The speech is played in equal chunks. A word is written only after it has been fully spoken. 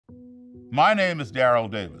My name is Daryl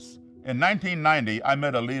Davis. In 1990, I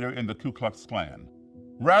met a leader in the Ku Klux Klan.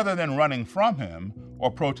 Rather than running from him or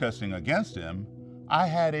protesting against him, I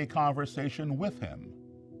had a conversation with him.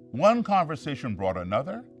 One conversation brought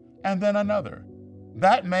another, and then another.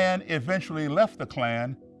 That man eventually left the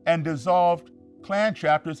Klan and dissolved Klan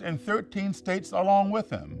chapters in 13 states along with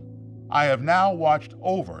him. I have now watched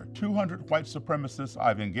over 200 white supremacists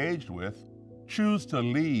I've engaged with choose to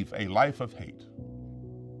leave a life of hate.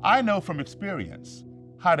 I know from experience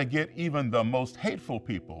how to get even the most hateful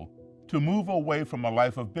people to move away from a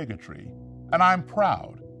life of bigotry, and I'm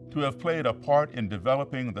proud to have played a part in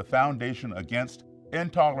developing the foundation against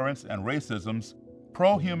intolerance and racism's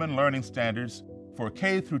pro-human learning standards for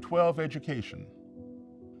K-12 education.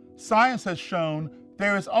 Science has shown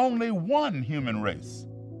there is only one human race,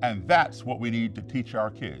 and that's what we need to teach our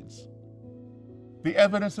kids. The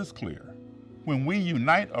evidence is clear. When we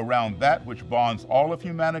unite around that which bonds all of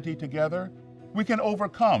humanity together, we can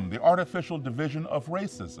overcome the artificial division of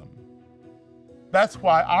racism. That's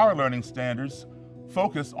why our learning standards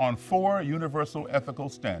focus on 4 universal ethical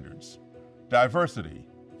standards: diversity,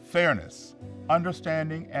 fairness,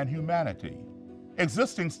 understanding, and humanity.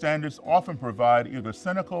 Existing standards often provide either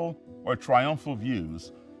cynical or triumphal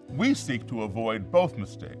views. We seek to avoid both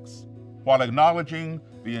mistakes. While acknowledging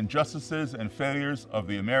the injustices and failures of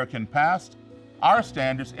the American past, our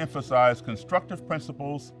standards emphasize constructive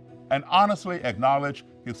principles and honestly acknowledge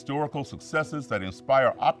historical successes that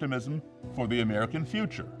inspire optimism for the American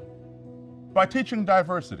future. By teaching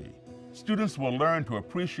diversity, students will learn to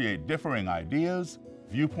appreciate differing ideas,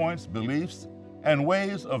 viewpoints, beliefs, and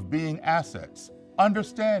ways of being assets,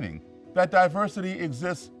 understanding that diversity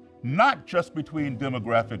exists not just between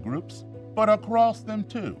demographic groups, but across them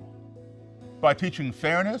too. By teaching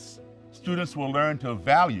fairness, students will learn to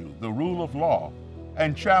value the rule of law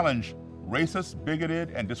and challenge racist,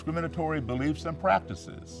 bigoted, and discriminatory beliefs and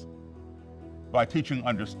practices. By teaching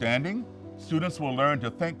understanding, students will learn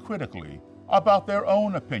to think critically about their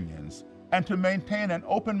own opinions and to maintain an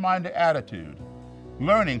open-minded attitude,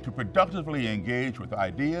 learning to productively engage with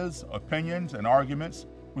ideas, opinions, and arguments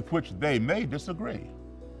with which they may disagree.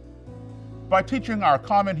 By teaching our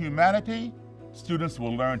common humanity, students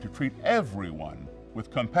will learn to treat everyone with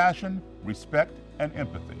compassion, respect, and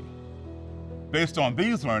empathy. Based on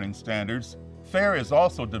these learning standards, FAIR is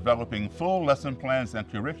also developing full lesson plans and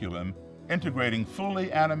curriculum, integrating fully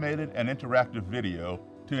animated and interactive video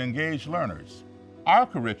to engage learners. Our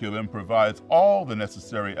curriculum provides all the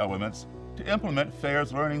necessary elements to implement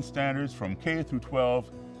FAIR's learning standards from K-12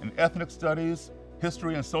 in ethnic studies,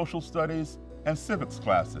 history and social studies, and civics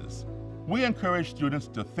classes. We encourage students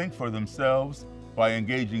to think for themselves by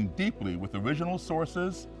engaging deeply with original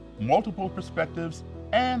sources, multiple perspectives,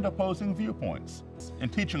 and opposing viewpoints, in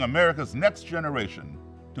teaching America's next generation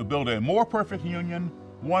to build a more perfect union,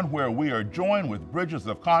 one where we are joined with bridges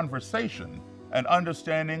of conversation and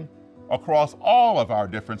understanding across all of our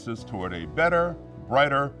differences toward a better,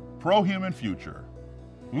 brighter, pro-human future.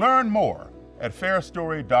 Learn more at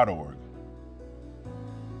fairstory.org.